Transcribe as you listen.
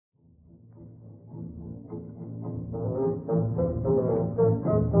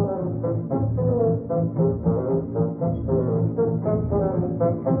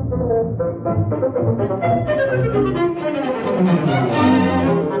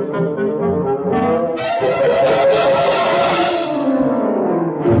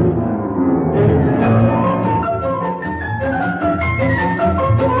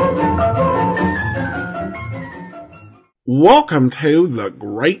Welcome to the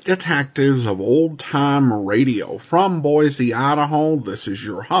Great Detectives of Old Time Radio. From Boise, Idaho, this is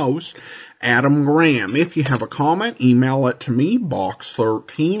your host, Adam Graham. If you have a comment, email it to me,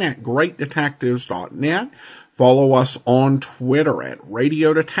 box13@greatdetectives.net. Follow us on Twitter at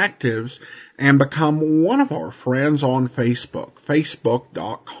Radio Detectives and become one of our friends on Facebook,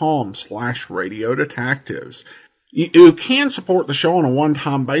 facebook.com/Radio Detectives. You can support the show on a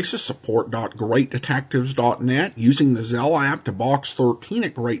one-time basis, support.greatdetectives.net, using the Zelle app to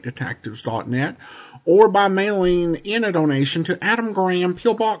box13@greatdetectives.net, or by mailing in a donation to Adam Graham,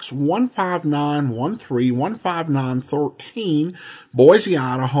 P.O. Box 15913, 15913, Boise,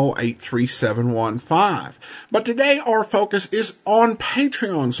 Idaho 83715. But today our focus is on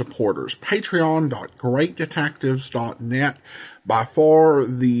Patreon supporters, patreon.greatdetectives.net. By far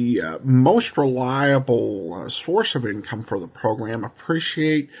the most reliable source of income for the program.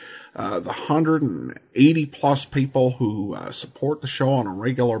 Appreciate the 180 plus people who support the show on a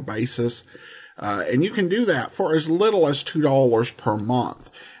regular basis. And you can do that for as little as $2 per month.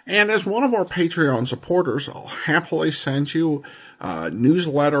 And as one of our Patreon supporters, I'll happily send you a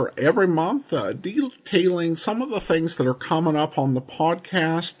newsletter every month detailing some of the things that are coming up on the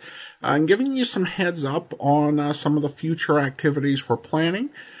podcast, and giving you some heads up on some of the future activities we're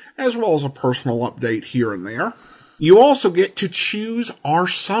planning, as well as a personal update here and there. You also get to choose our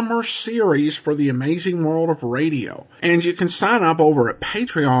summer series for the amazing world of radio, and you can sign up over at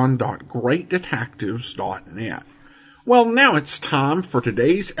patreon.greatdetectives.net. Well, now it's time for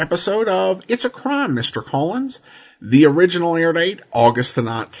today's episode of It's a Crime, Mr. Collins. The original air date, August the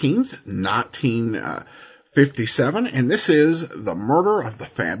 19th, 1957, and this is The Murder of the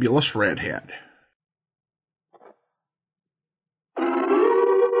Fabulous Redhead.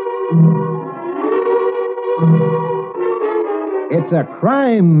 It's a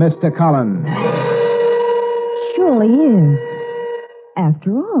crime, Mr. Collins. Surely is.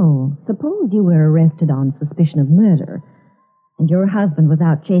 After all, suppose you were arrested on suspicion of murder, and your husband was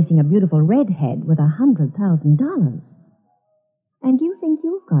out chasing a beautiful redhead with $100,000. And you think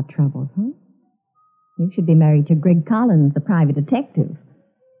you've got troubles, huh? You should be married to Greg Collins, the private detective.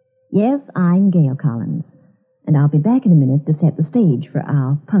 Yes, I'm Gail Collins, and I'll be back in a minute to set the stage for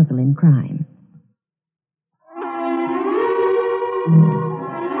our puzzle in crime.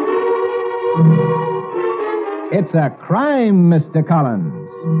 It's a crime, Mr. Collins.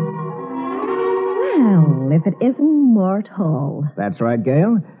 Well, if it isn't Mort Hall. That's right,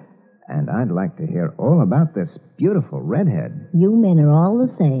 Gail. And I'd like to hear all about this beautiful redhead. You men are all the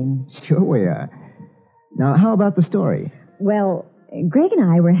same. Sure we are. Now, how about the story? Well, Greg and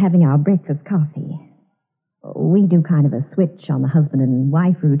I were having our breakfast coffee. We do kind of a switch on the husband and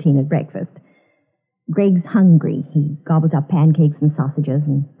wife routine at breakfast. Greg's hungry. He gobbles up pancakes and sausages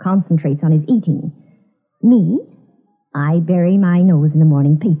and concentrates on his eating. Me, I bury my nose in the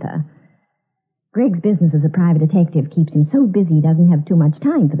morning paper. Greg's business as a private detective keeps him so busy he doesn't have too much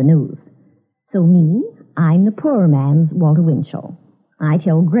time for the news. So me, I'm the poor man's Walter Winchell. I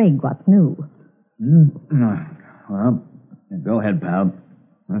tell Greg what's new. Well, go ahead, pal.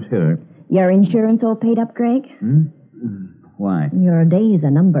 Let's hear it. Your insurance all paid up, Greg? Why? Your days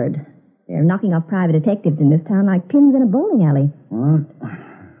are numbered. They're knocking off private detectives in this town like pins in a bowling alley. What?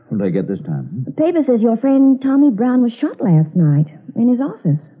 What did I get this time? The paper says your friend Tommy Brown was shot last night in his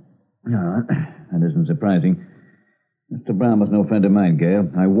office. No, that isn't surprising. Mr. Brown was no friend of mine, Gail.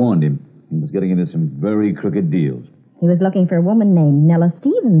 I warned him. He was getting into some very crooked deals. He was looking for a woman named Nella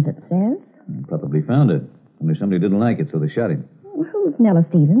Stevens, it says. He probably found her. Only somebody didn't like it, so they shot him. Who's Nella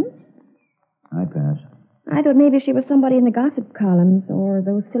Stevens? I pass. I thought maybe she was somebody in the gossip columns or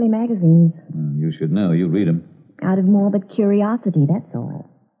those silly magazines. You should know. You read them. Out of morbid curiosity, that's all.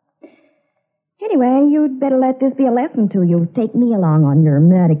 Anyway, you'd better let this be a lesson to you. Take me along on your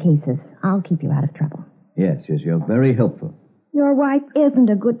murder cases. I'll keep you out of trouble. Yes, you're very helpful. Your wife isn't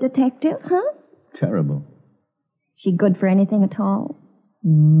a good detective, huh? Terrible. She good for anything at all?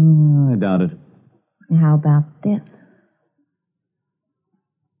 I doubt it. How about this?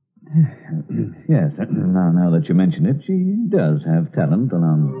 Yes, now that you mention it, she does have talent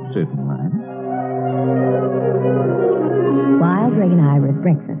along certain lines. While Greg and I were at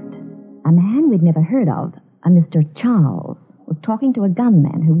breakfast, a man we'd never heard of, a Mr. Charles, was talking to a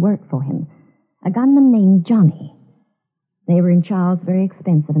gunman who worked for him, a gunman named Johnny. They were in Charles' very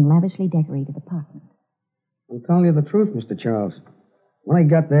expensive and lavishly decorated apartment. I'm telling you the truth, Mr. Charles. When I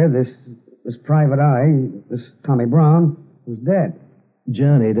got there, this private eye, this Tommy Brown, was dead.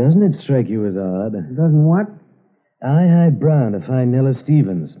 Johnny, doesn't it strike you as odd? Doesn't what? I hired Brown to find Nella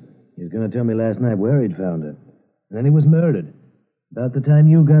Stevens. He was going to tell me last night where he'd found her. And then he was murdered. About the time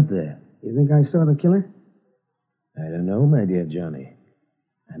you got there. You think I saw the killer? I don't know, my dear Johnny.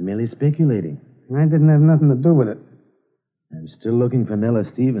 I'm merely speculating. I didn't have nothing to do with it. I'm still looking for Nella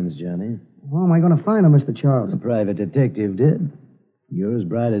Stevens, Johnny. How am I going to find her, Mr. Charles? The private detective did. You're as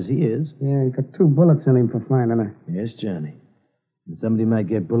bright as he is. Yeah, he got 2 bullets in him for finding her. Yes, Johnny. And somebody might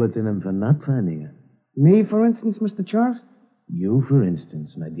get bullets in him for not finding her. Me, for instance, Mr. Charles? You, for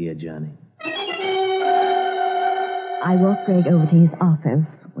instance, my dear Johnny. I walked Greg over to his office,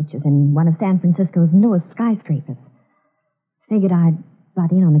 which is in one of San Francisco's newest skyscrapers. Figured I'd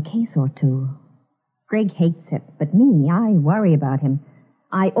butt in on a case or two. Greg hates it, but me, I worry about him.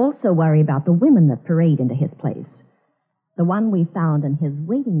 I also worry about the women that parade into his place. The one we found in his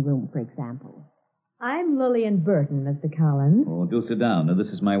waiting room, for example. I'm Lillian Burton, Mr. Collins. Oh, do sit down. This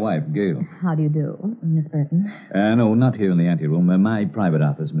is my wife, Gail. How do you do, Miss Burton? No, not here in the anteroom. My private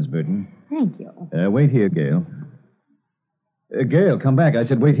office, Miss Burton. Thank you. Wait here, Gail. Gail, come back. I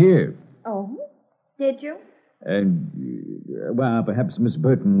said wait here. Oh? Did you? Well, perhaps Miss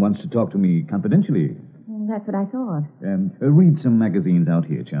Burton wants to talk to me confidentially. Well, that's what I thought. Read some magazines out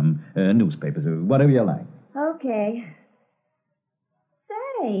here, chum. Newspapers, whatever you like. Okay.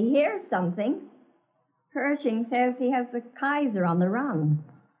 Say, here's something. Pershing says he has the Kaiser on the run.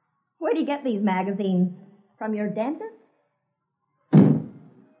 Where do you get these magazines? From your dentist?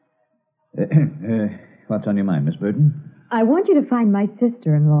 What's on your mind, Miss Burton? I want you to find my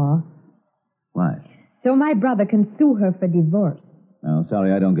sister-in-law Why? so my brother can sue her for divorce. Oh,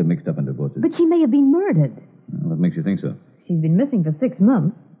 sorry, I don't get mixed up in divorces. But she may have been murdered. What makes you think so? She's been missing for 6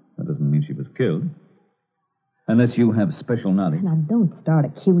 months. That doesn't mean she was killed. Unless you have special knowledge. Now, don't start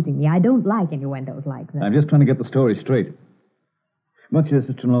accusing me. I don't like innuendos like that. I'm just trying to get the story straight. What's your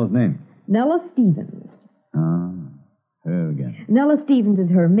sister-in-law's name? Nella Stevens. Ah, her again. Nella Stevens is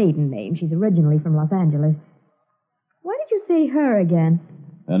her maiden name. She's originally from Los Angeles. Why did you say her again?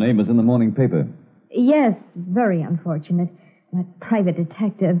 Her name was in the morning paper. Yes, very unfortunate. That private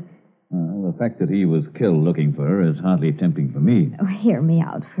detective. Well, the fact that he was killed looking for her is hardly tempting for me. Oh, hear me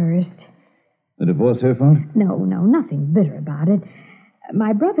out first. The divorce her fault? No, nothing bitter about it.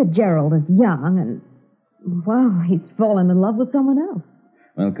 My brother Gerald is young, and, well, he's fallen in love with someone else.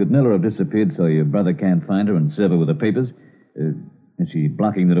 Well, could Nella have disappeared so your brother can't find her and serve her with the papers? Is she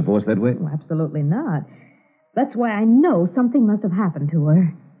blocking the divorce that way? Oh, absolutely not. That's why I know something must have happened to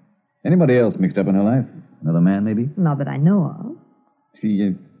her. Anybody else mixed up in her life? Another man, maybe? Not that I know of.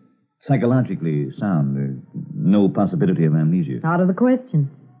 She, psychologically sound. No possibility of amnesia. Out of the question.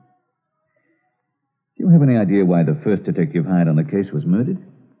 Do you have any idea why the first detective hired on the case was murdered?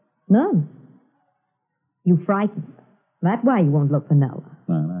 None. You frightened. That's why you won't look for Nella.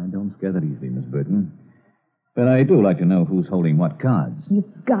 Well, I don't scare that easily, Miss Burton. But I do like to know who's holding what cards.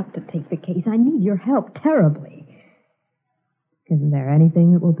 You've got to take the case. I need your help terribly. Isn't there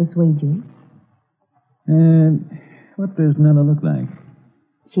anything that will persuade you? What does Nella look like?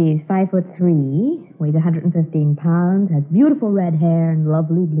 She's 5'3", weighs 115 pounds, has beautiful red hair and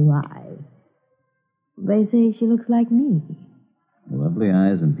lovely blue eyes. They say she looks like me. Lovely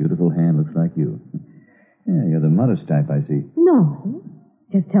eyes and beautiful hair, looks like you. Yeah, you're the modest type, I see. No,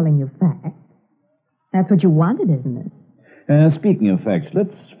 just telling you facts. That's what you wanted, isn't it? Speaking of facts,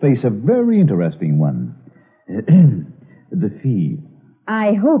 let's face a very interesting one. The fee.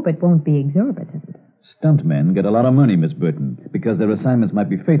 I hope it won't be exorbitant. Stuntmen get a lot of money, Miss Burton, because their assignments might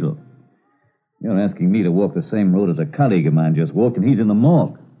be fatal. You're asking me to walk the same road as a colleague of mine just walked, and he's in the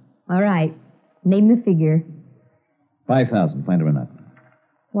morgue. All right. Name the figure. 5,000, find her enough.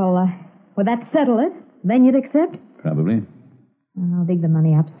 Well, would that settle it? Then you'd accept? Probably. I'll dig the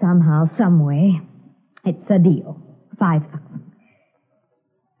money up somehow, some way. It's a deal. 5,000.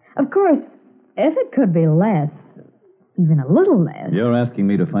 Of course, if it could be less, even a little less. You're asking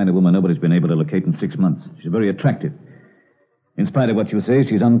me to find a woman nobody's been able to locate in 6 months. She's very attractive. In spite of what you say,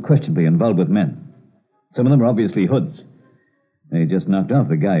 she's unquestionably involved with men. Some of them are obviously hoods. They just knocked off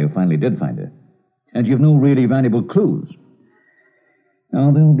the guy who finally did find her. And you've no really valuable clues.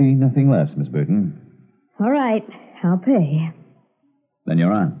 Now, there'll be nothing less, Miss Burton. All right, I'll pay. Then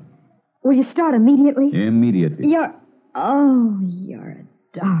you're on. Will you start immediately? Immediately. You're a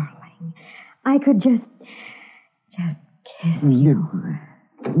darling. I could just kiss you.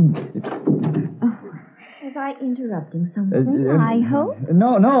 Was I interrupting something? I hope.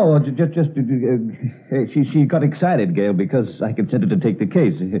 No. She got excited, Gail, because I consented to take the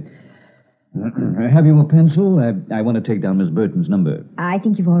case. Have you a pencil? I want to take down Miss Burton's number. I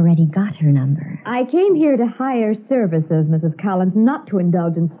think you've already got her number. I came here to hire services, Mrs. Collins, not to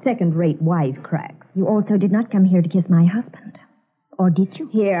indulge in second-rate wisecracks. You also did not come here to kiss my husband. Or did you?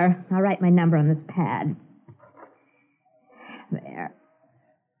 Here, I'll write my number on this pad. There.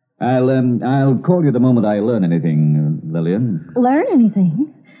 I'll call you the moment I learn anything, Lillian. Learn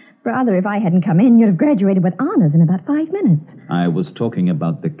anything? Brother, if I hadn't come in, you'd have graduated with honors in about 5 minutes. I was talking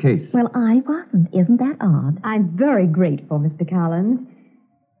about the case. Well, I wasn't. Isn't that odd? I'm very grateful, Mr. Collins.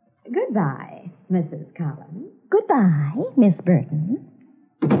 Goodbye, Mrs. Collins. Goodbye, Miss Burton.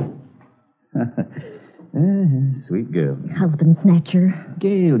 Sweet girl. Husband snatcher.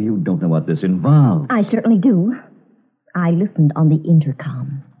 Gail, you don't know what this involves. I certainly do. I listened on the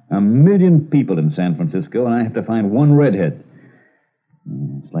intercom. 1 million people in San Francisco, and I have to find one redhead.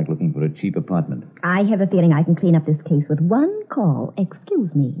 It's like looking for a cheap apartment. I have a feeling I can clean up this case with one call. Excuse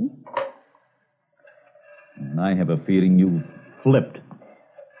me. And I have a feeling you flipped.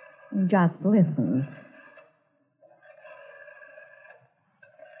 Just listen.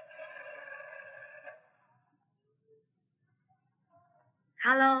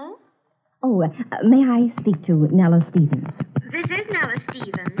 Hello? Oh, may I speak to Nella Stevens? This is Nella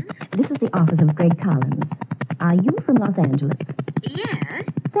Stevens. This is the office of Greg Collins. Are you from Los Angeles? Yes?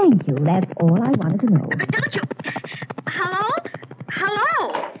 Thank you. That's all I wanted to know. But don't you... Hello?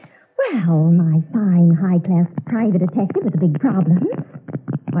 Hello? Well, my fine, high-class private detective with a big problem.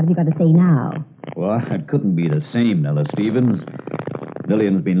 What have you got to say now? Well, it couldn't be the same, Nella Stevens.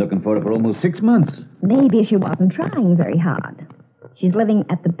 Lillian's been looking for it for almost 6 months. Maybe she wasn't trying very hard. She's living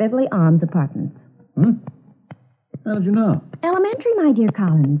at the Beverly Arms Apartments. How did you know? Elementary, my dear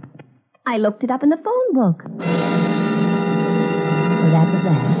Collins. I looked it up in the phone book. So that was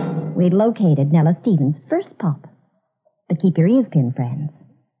that. We'd located Nella Stevens' first pup. But keep your ears pinned, friends.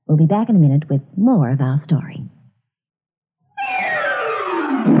 We'll be back in a minute with more of our story.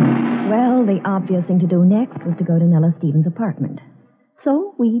 Well, the obvious thing to do next was to go to Nella Stevens' apartment.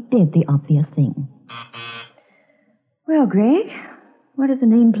 So we did the obvious thing. Well, Greg, what does the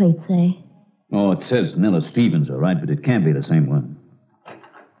nameplate say? Oh, it says Nella Stevens, all right, but it can't be the same one.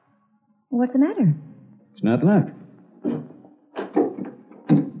 What's the matter? It's not locked.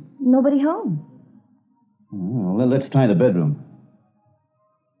 Nobody home. Oh, well, let's try the bedroom.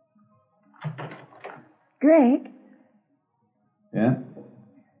 Greg? Yeah?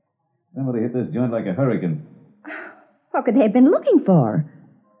 Somebody hit this joint like a hurricane. What could they have been looking for?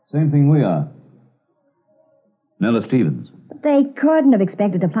 Same thing we are. Nella Stevens. They couldn't have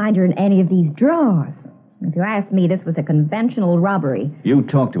expected to find her in any of these drawers. If you ask me, this was a conventional robbery. You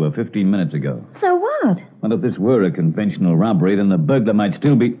talked to her 15 minutes ago. So what? Well, if this were a conventional robbery, then the burglar might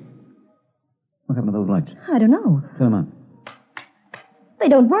still be... What happened to those lights? I don't know. Turn them on. They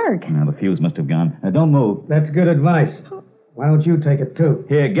don't work. Now, the fuse must have gone. Don't move. That's good advice. Why don't you take it, too?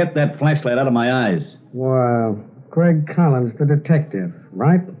 Here, get that flashlight out of my eyes. Well, Greg Collins, the detective,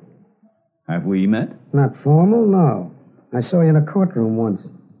 right? Have we met? Not formal, no. I saw you in a courtroom once.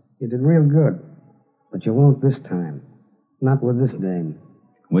 You did real good. But you won't this time. Not with this dame.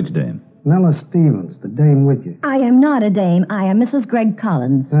 Which dame? Nella Stevens, the dame with you. I am not a dame. I am Mrs. Greg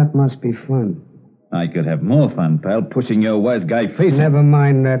Collins. That must be fun. I could have more fun, pal, pushing your wise guy face. Never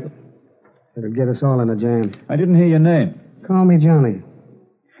mind that. It'll get us all in a jam. I didn't hear your name. Call me Johnny.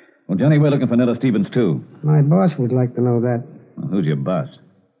 Well, Johnny, we're looking for Nella Stevens, too. My boss would like to know that. Well, who's your boss?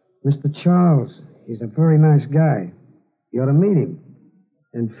 Mr. Charles. He's a very nice guy. You ought to meet him.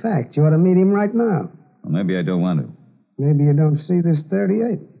 In fact, you ought to meet him right now. Well, maybe I don't want to. Maybe you don't see this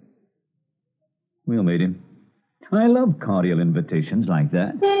 38. We'll meet him. I love cordial invitations like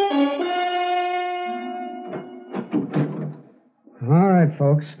that. All right,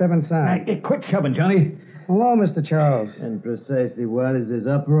 folks, step inside. Hey, quit shoving, Johnny. Hello, Mr. Charles. And precisely what is this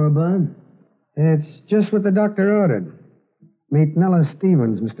uproar about? It's just what the doctor ordered. Meet Nella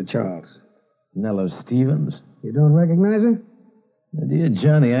Stevens, Mr. Charles. Nella Stevens? You don't recognize her? My dear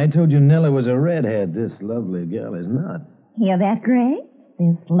Johnny, I told you Nella was a redhead. This lovely girl is not. Hear that, Greg?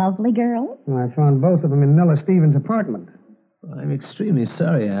 This lovely girl? Well, I found both of them in Nella Stevens' apartment. I'm extremely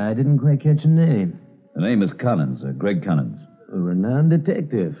sorry. I didn't quite catch your name. The name is Collins, Greg Collins. A renowned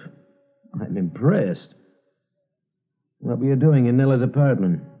detective. I'm impressed. What were you doing in Nella's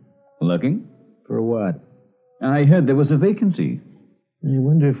apartment? Looking? For what? I heard there was a vacancy. I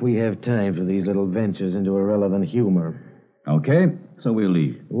wonder if we have time for these little ventures into irrelevant humor. Okay, so we'll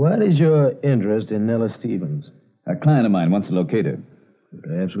leave. What is your interest in Nella Stevens? A client of mine wants to locate her.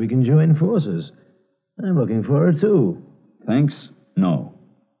 Perhaps we can join forces. I'm looking for her, too. Thanks? No.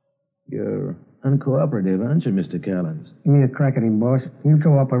 You're uncooperative, aren't you, Mr. Collins? Give me a crack at him, boss. He'll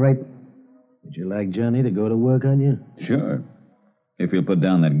cooperate. Would you like Johnny to go to work on you? Sure. If you'll put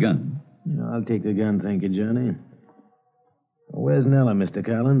down that gun. Yeah, I'll take the gun, thank you, Johnny. Where's Nella, Mr.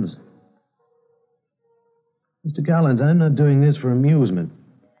 Collins? Mr. Collins, I'm not doing this for amusement.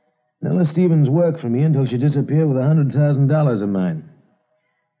 Nella Stevens worked for me until she disappeared with $100,000 of mine.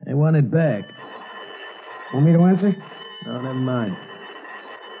 I want it back. Want me to answer? No, never mind.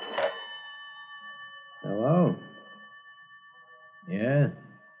 Hello? Yeah?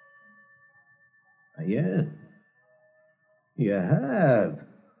 Yeah? You have.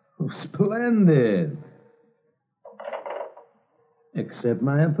 Oh, splendid. Accept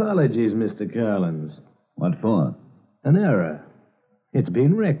my apologies, Mr. Collins. What for? An error. It's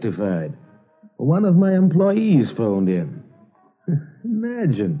been rectified. One of my employees phoned in.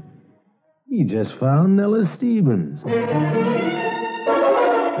 Imagine. He just found Nella Stevens. Got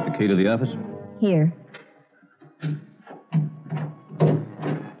the key to the office? Here.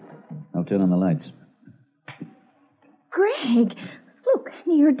 I'll turn on the lights. Greg, look,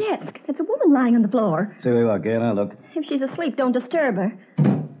 near your desk. There's a woman lying on the floor. Stay where you are, Gail. I'll look. If she's asleep, don't disturb her.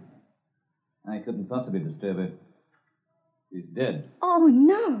 I couldn't possibly disturb her. She's dead. Oh,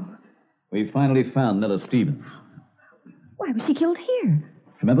 no. We finally found Nella Stevens. Why was she killed here?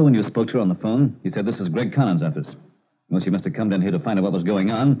 Remember when you spoke to her on the phone? You said this is Greg Collins' office. Well, she must have come down here to find out what was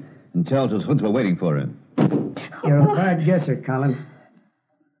going on, and Charles's hoods were waiting for her. You're a bad guesser, Collins.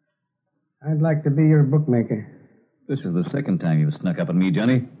 I'd like to be your bookmaker. This is the second time you've snuck up on me,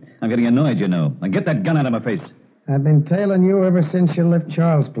 Johnny. I'm getting annoyed, you know. Now get that gun out of my face. I've been tailing you ever since you left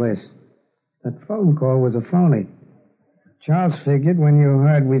Charles' place. That phone call was a phony. Charles figured when you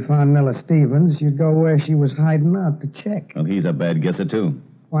heard we found Nella Stevens, you'd go where she was hiding out to check. Well, he's a bad guesser, too.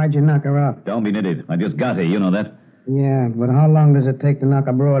 Why'd you knock her off? Don't be an idiot. I just got her. You know that. Yeah, but how long does it take to knock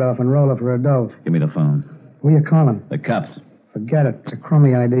a broad off and roll her for a dope? Give me the phone. Who you calling? The cops. Forget it. It's a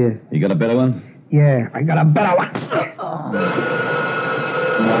crummy idea. You got a better one? Yeah, I got a better one.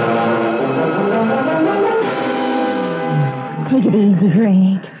 Take it easy,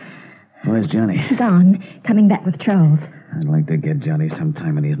 Greg. Where's Johnny? Gone. Coming back with Charles. I'd like to get Johnny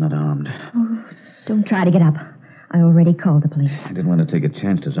sometime when he's not armed. Oh, don't try to get up. I already called the police. I didn't want to take a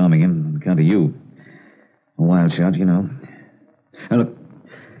chance disarming him on account of you. A wild shot, you know. Now, look,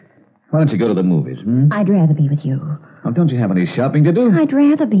 why don't you go to the movies, I'd rather be with you. Oh, don't you have any shopping to do? I'd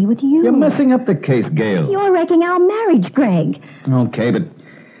rather be with you. You're messing up the case, Gail. You're wrecking our marriage, Greg. Okay, but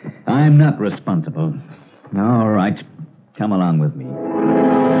I'm not responsible. All right. Come along with me.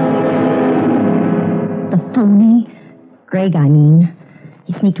 The phony? Greg, I mean.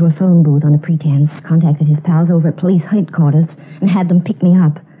 He sneaked to a phone booth on a pretense, contacted his pals over at police headquarters, and had them pick me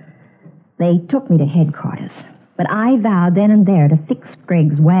up. They took me to headquarters. But I vowed then and there to fix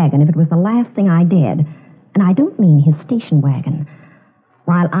Greg's wagon if it was the last thing I did. And I don't mean his station wagon.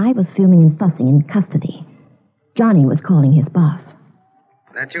 While I was fuming and fussing in custody, Johnny was calling his boss.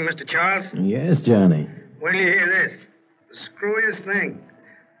 That you, Mr. Charles? Yes, Johnny. Wait till you hear this. The screwiest thing.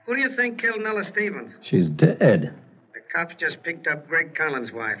 Who do you think killed Nella Stevens? She's dead. The cops just picked up Greg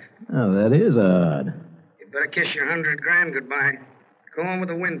Collins' wife. Oh, that is odd. You better kiss your $100,000 goodbye. Go on with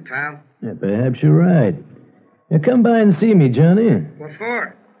the wind, pal. Yeah, perhaps you're right. Now, come by and see me, Johnny. What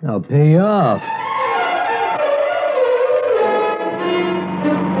for? I'll pay you off.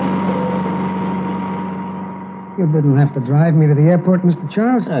 You didn't have to drive me to the airport, Mr.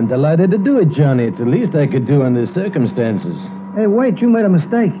 Charles. I'm delighted to do it, Johnny. It's the least I could do under the circumstances. Hey, wait, you made a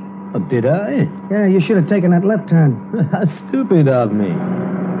mistake. Oh, did I? Yeah, you should have taken that left turn. How stupid of me.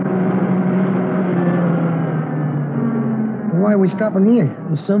 Why are we stopping here?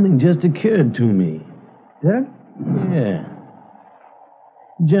 Well, something just occurred to me. Did it? Yeah.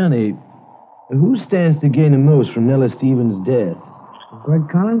 Johnny, who stands to gain the most from Nella Stevens' death? Greg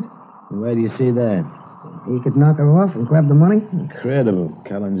Collins? Why do you say that? He could knock her off and grab the money? Incredible.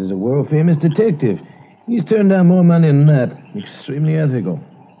 Collins is a world-famous detective. He's turned down more money than that. Extremely ethical.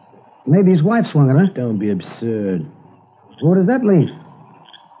 Maybe his wife swung it, huh? Don't be absurd. Where does that leave?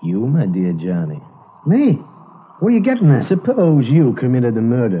 You, my dear Johnny. Me? What are you getting at? Suppose you committed the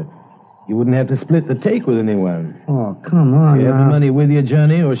murder. You wouldn't have to split the take with anyone. Oh, come on You have now. the money with you,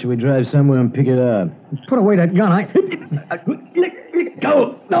 Johnny, or should we drive somewhere and pick it up? Put away that gun. Let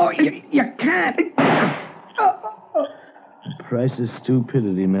go. No, you can't. The price is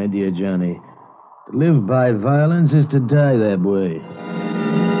stupidity, my dear Johnny. To live by violence is to die that way.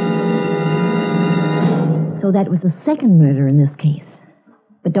 So that was the second murder in this case.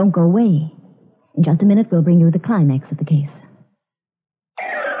 But don't go away. In just a minute, we'll bring you the climax of the case.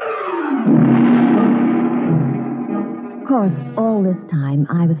 Of course, all this time,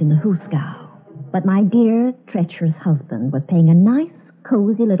 I was in the hoosegow. But my dear, treacherous husband was paying a nice,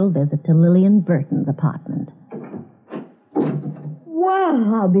 cozy little visit to Lillian Burton's apartment.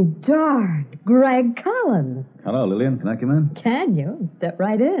 Well, I'll be darned. Greg Collins. Hello, Lillian. Can I come in? Can you? Step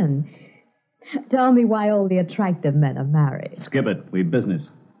right in. Tell me why all the attractive men are married. Skip it. We've business.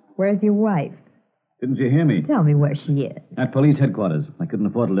 Where's your wife? Didn't you hear me? Tell me where she is. At police headquarters. I couldn't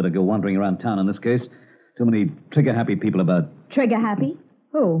afford to let her go wandering around town in this case. Too many trigger-happy people about. Trigger-happy?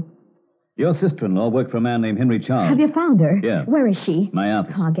 Who? Your sister-in-law worked for a man named Henry Charles. Have you found her? Yeah. Where is she? My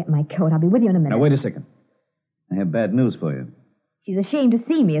office. Oh, I'll get my coat. I'll be with you in a minute. Now, wait a second. I have bad news for you. She's ashamed to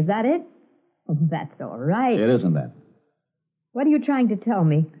see me, is that it? Oh, that's all right. It isn't that. What are you trying to tell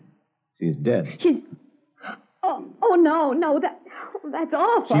me? She's dead. She's... Oh, no, that's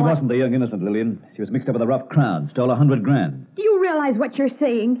awful. She wasn't the young innocent, Lillian. She was mixed up with a rough crowd, stole $100,000. Do you realize what you're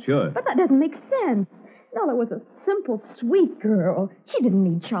saying? Sure. But that doesn't make sense. Nella was a simple, sweet girl. She didn't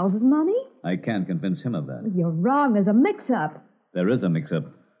need Charles's money. I can't convince him of that. You're wrong. There's a mix-up. There is a mix-up.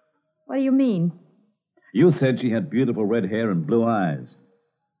 What do you mean? You said she had beautiful red hair and blue eyes.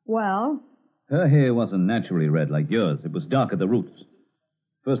 Well? Her hair wasn't naturally red like yours. It was dark at the roots.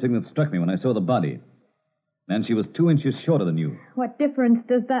 First thing that struck me when I saw the body. And she was 2 inches shorter than you. What difference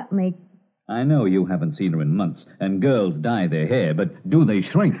does that make? I know you haven't seen her in months, and girls dye their hair, but do they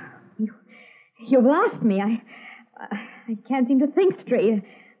shrink? You've lost me. I can't seem to think straight.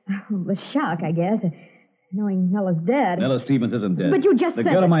 The shock, I guess, knowing Nella's dead. Nella Stevens isn't dead. But you just the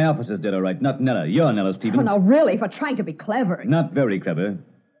said... girl it. in my office is dead, all right. Not Nella. You're Nella Stevens. Oh, no, really, for trying to be clever. Not very clever.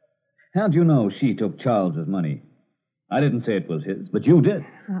 How'd you know she took Charles's money? I didn't say it was his, but you did.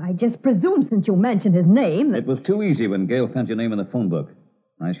 I just presumed since you mentioned his name that... It was too easy when Gail found your name in the phone book.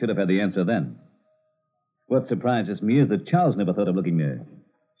 I should have had the answer then. What surprises me is that Charles never thought of looking there.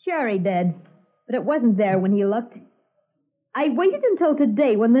 Sure he did, but it wasn't there when he looked. I waited until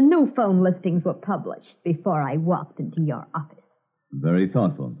today when the new phone listings were published before I walked into your office. Very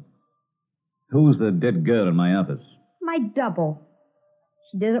thoughtful. Who's the dead girl in my office? My double.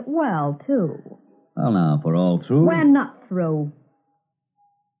 She did it well, too. Well, now, for all through... We're not through.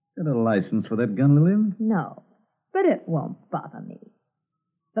 Got a license for that gun, Lillian? No, but it won't bother me.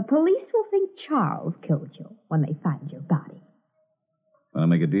 The police will think Charles killed you when they find your body. Want to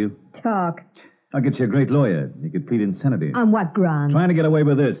make a deal? Talk. I'll get you a great lawyer. You could plead insanity. On what ground? Trying to get away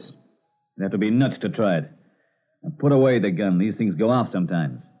with this. You'd have to be nuts to try it. Now, put away the gun. These things go off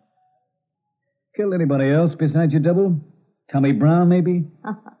sometimes. Killed anybody else besides your double? Tommy Brown, maybe?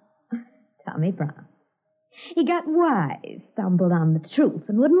 Tommy Brown. He got wise, stumbled on the truth,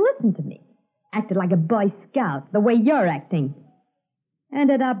 and wouldn't listen to me. Acted like a Boy Scout, the way you're acting.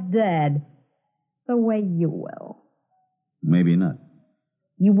 Ended up dead, the way you will. Maybe not.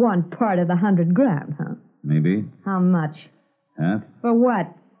 You want part of the $100,000, huh? Maybe. How much? Half. For what?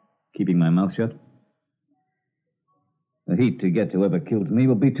 Keeping my mouth shut. The heat to get to whoever kills me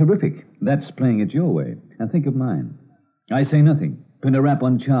will be terrific. That's playing it your way. Now think of mine. I say nothing. Pin a rap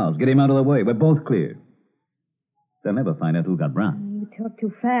on Charles. Get him out of the way. We're both clear. They'll never find out who got Brown. You talk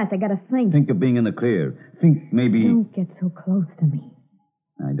too fast. I gotta think. Think of being in the clear. Think maybe... Don't get so close to me.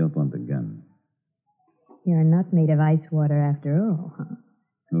 I don't want the gun. You're not made of ice water after all, huh?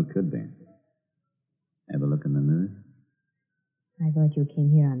 Who could be? Ever look in the mirror? I thought you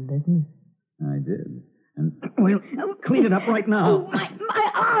came here on business. I did. And we'll clean it up right now. Oh,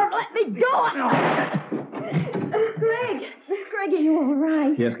 my arm! Let me go! Greg, are you all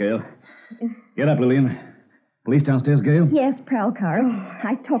right? Yes, Gail. Get up, Lillian. Police downstairs, Gail? Yes, prowl car.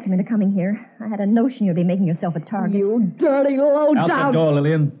 I talked him into coming here. I had a notion you'd be making yourself a target. You dirty low-down... Out the door,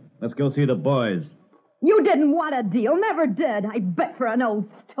 Lillian. Let's go see the boys. You didn't want a deal. Never did. I bet for an old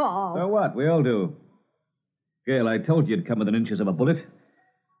stall. So what? We all do. Gail, I told you you'd come within inches of a bullet.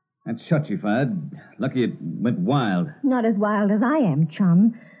 That shot you fired, lucky it went wild. Not as wild as I am,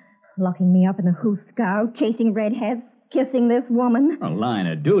 chum. Locking me up in the hoosegow, chasing redheads, kissing this woman. A line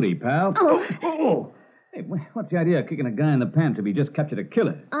of duty, pal. Oh. Hey, what's the idea of kicking a guy in the pants if he just captured a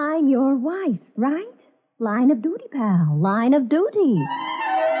killer? I'm your wife, right? Line of duty, pal. Line of duty.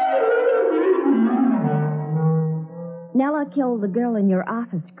 Nella killed the girl in your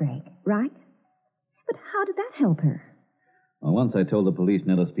office, Greg, right? But how did that help her? Well, once I told the police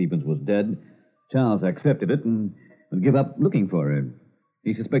Nella Stevens was dead, Charles accepted it and would give up looking for her.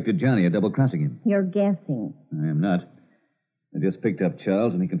 He suspected Johnny of double-crossing him. You're guessing. I am not. I just picked up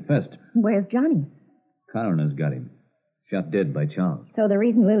Charles and he confessed. Where's Johnny? Coroner's got him. Shot dead by Charles. So the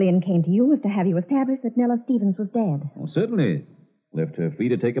reason Lillian came to you was to have you establish that Nella Stevens was dead. Oh, certainly. Left her free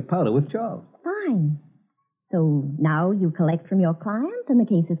to take a powder with Charles. Fine. So now you collect from your client and the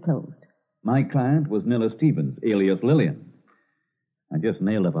case is closed. My client was Nella Stevens, alias Lillian. I just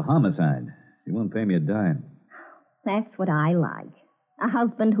nailed up a homicide. She won't pay me a dime. That's what I like. A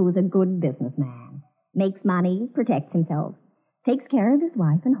husband who's a good businessman. Makes money, protects himself, takes care of his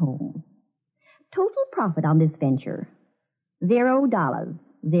wife and home. Total profit on this venture, $0,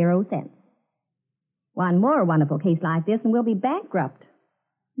 0 cents. One more wonderful case like this and we'll be bankrupt.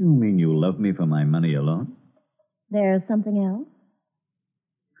 You mean you love me for my money alone? There's something else?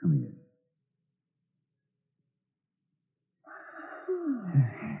 Come here.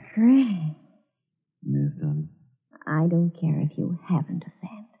 Greg, Yes, darling? I don't care if you haven't a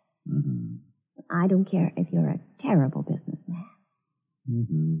cent. Mm-hmm. I don't care if you're a terrible businessman.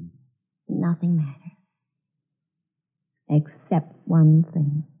 Mm-hmm. Nothing matters. Except one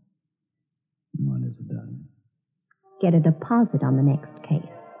thing. What is it, darling? Get a deposit on the next case.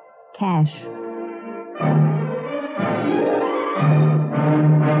 Cash.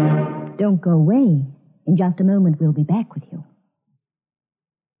 Don't go away. In just a moment, we'll be back with you.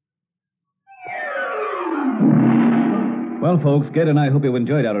 Well, folks, Ged and I hope you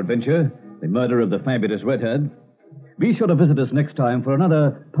enjoyed our adventure, The Murder of the Fabulous Redhead. Be sure to visit us next time for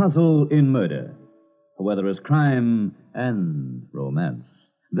another Puzzle in Murder. For where there is crime and romance,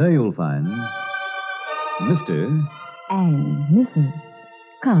 there you'll find Mr. And Mrs.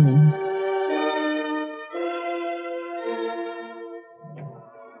 Collins.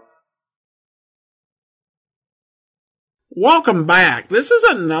 Welcome back. This is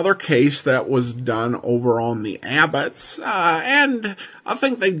another case that was done over on the Abbotts, and I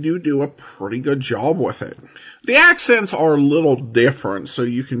think they do a pretty good job with it. The accents are a little different, so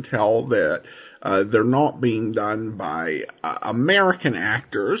you can tell that they're not being done by American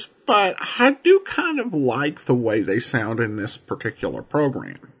actors, but I do kind of like the way they sound in this particular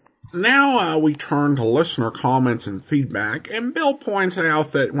program. Now we turn to listener comments and feedback, and Bill points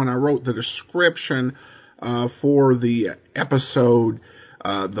out that when I wrote the description for the episode,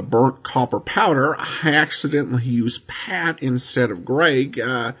 The Burnt Copper Powder, I accidentally used Pat instead of Greg,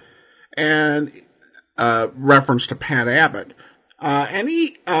 and reference to Pat Abbott.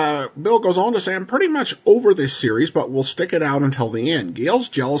 Bill goes on to say, I'm pretty much over this series, but we'll stick it out until the end. Gail's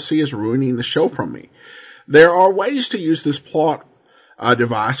jealousy is ruining the show from me. There are ways to use this plot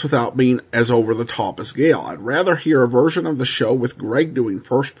device without being as over the top as Gail. I'd rather hear a version of the show with Greg doing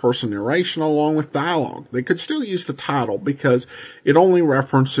first-person narration along with dialogue. They could still use the title because it only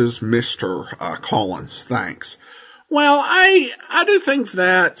references Mr. Collins. Thanks. Well, I do think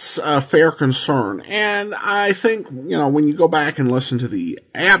that's a fair concern, and I think, when you go back and listen to the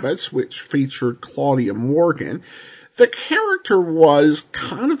Abbotts, which featured Claudia Morgan, the character was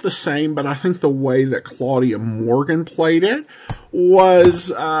kind of the same, but I think the way that Claudia Morgan played it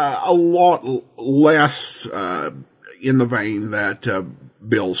was a lot less in the vein that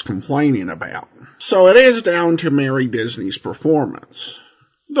Bill's complaining about. So it is down to Mary Disney's performance.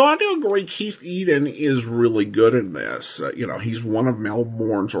 Though I do agree Keith Eden is really good in this. He's one of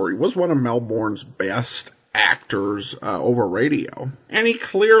Melbourne's, or he was one of Melbourne's best actors over radio. And he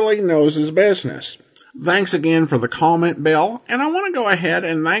clearly knows his business. Thanks again for the comment, Bill, and I want to go ahead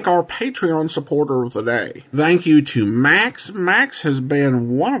and thank our Patreon supporter of the day. Thank you to Max. Max has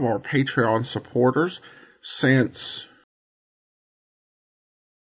been one of our Patreon supporters since